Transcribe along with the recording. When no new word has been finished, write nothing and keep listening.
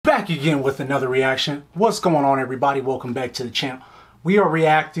Back again with another reaction. What's going on, everybody? Welcome back to the channel. We are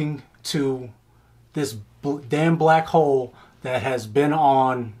reacting to this damn black hole that has been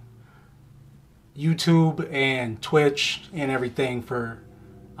on YouTube and Twitch and everything for,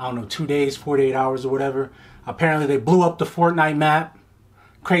 I don't know, 2 days, 48 hours or whatever. Apparently they blew up the Fortnite map.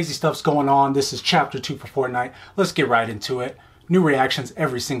 Crazy stuff's going on. This is chapter 2 for Fortnite. Let's get right into it. New reactions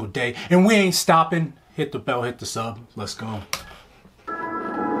every single day, and we ain't stopping. Hit the bell, hit the sub. Let's go.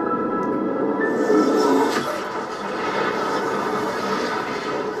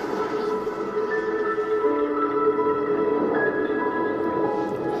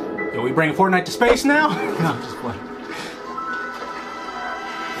 Yo, we bringing Fortnite to space now? No, I'm just playing.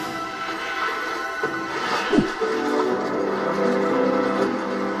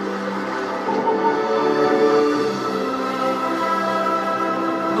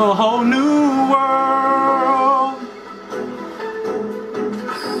 A whole new world.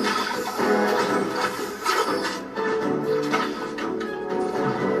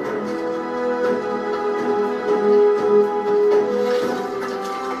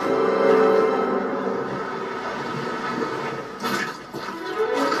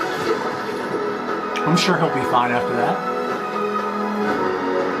 I'm sure he'll be fine after that.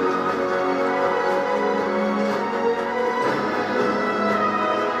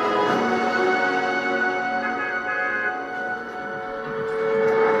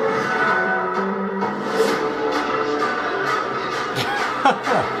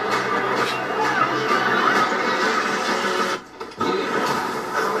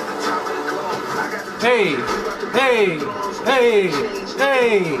 Hey, hey, hey,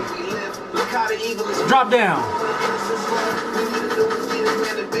 hey. Drop down.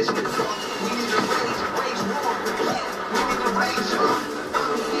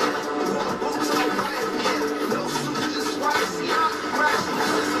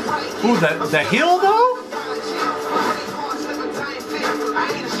 Ooh, the hill though?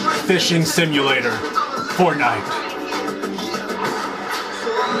 Fishing simulator. Fortnite.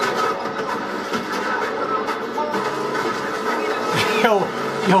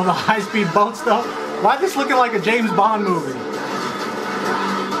 Yo, the high-speed boat stuff. Why is this looking like a James Bond movie?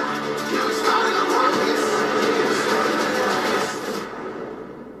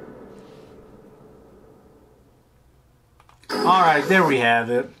 Alright, there we have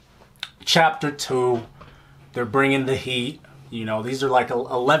it. Chapter 2. They're bringing the heat. You know, these are like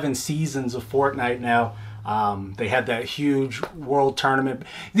 11 seasons of Fortnite now. They had that huge world tournament.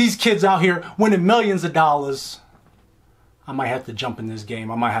 These kids out here winning millions of dollars. I might have to jump in this game.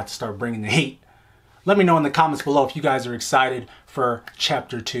 I might have to start bringing the heat. Let me know in the comments below if you guys are excited for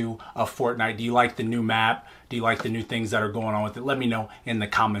Chapter 2 of Fortnite. Do you like the new map? Do you like the new things that are going on with it? Let me know in the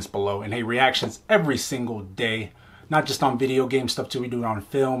comments below. And hey, reactions every single day. Not just on video game stuff too. We do it on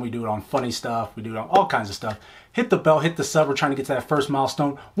film. We do it on funny stuff. We do it on all kinds of stuff. Hit the bell, hit the sub. We're trying to get to that first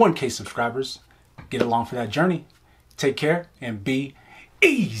milestone. 1K subscribers. Get along for that journey. Take care and be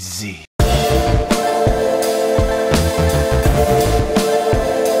easy.